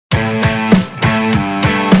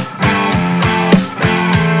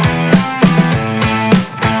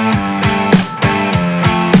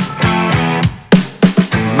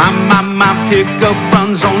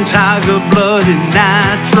in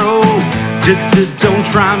nitro. Don't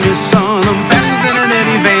try me, son, I'm faster than an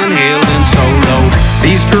Eddie Van Halen solo.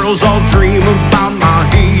 These girls all dream about my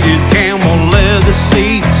heated camel leather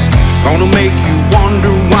seats. Gonna make you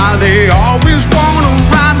wonder why they always wanna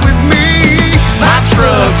ride with me. My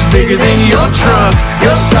truck's bigger than your truck.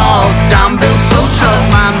 You're soft, I'm built so tough.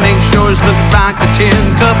 Mine makes yours look like a tin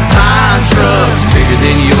cup. My truck's bigger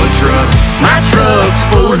than your truck. My truck's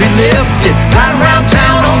fully lifted, right around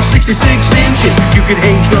town on 66 inches. You could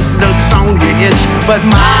hang truck nuts on your hitch, but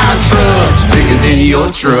my truck's bigger than your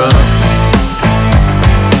truck.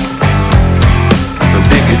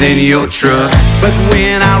 Bigger than your truck. But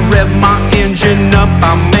when I rev my engine up,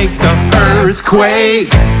 I make the earthquake.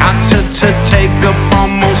 I take up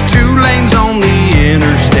almost 2 lanes on the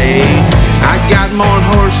interstate. I got more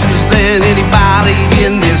horses than anybody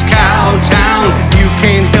in this cow town. You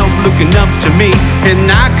can't help looking up to me, and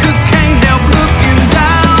I can't help looking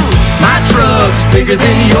down. My truck's bigger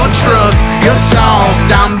than your truck. You're soft,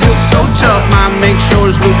 I'm built so tough. Mine makes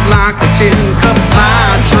yours look like a tin cup.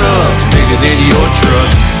 My truck's bigger than your truck.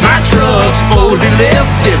 My truck's fully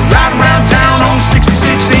lifted, right around town on 66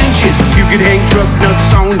 inches. You could hang truck nuts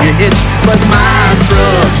on your hitch, but my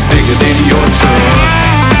truck's bigger than your truck.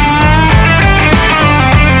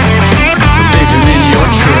 Bigger than your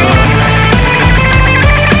truck.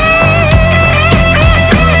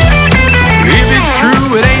 If it's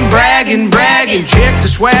true, it ain't bragging. Check the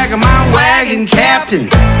swag of my wagon, Captain.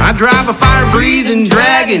 I drive a fire-breathing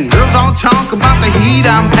dragon. Girls all talk about the heat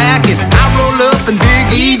I'm packing. I roll up and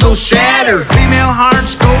big eagles shatter. Female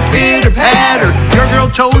hearts go pitter-patter. Your girl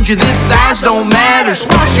told you this size don't matter, so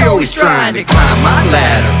why she always trying to climb my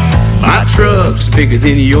ladder? My truck's bigger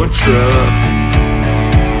than your truck.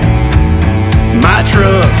 My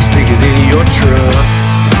truck's bigger than your truck.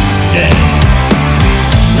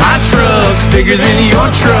 My truck's bigger than your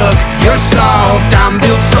truck. You're soft, I'm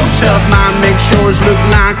built so tough. Mine makes yours look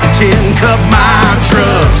like a tin cup. My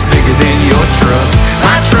truck's bigger than your truck.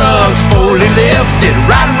 My truck's fully lifted,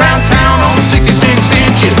 right around town on 66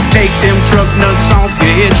 inches. Take them truck nuts off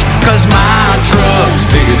your hitch, cause my truck's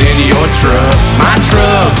bigger than your truck. My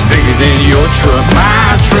truck's bigger than your truck.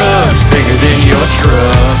 My truck's bigger than your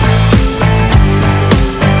truck.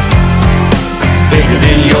 Bigger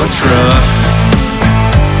than your truck.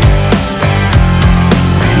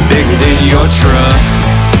 Bigger than your truck.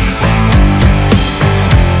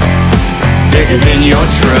 Bigger than your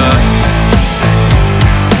truck.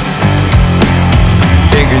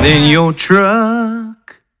 Bigger than your truck.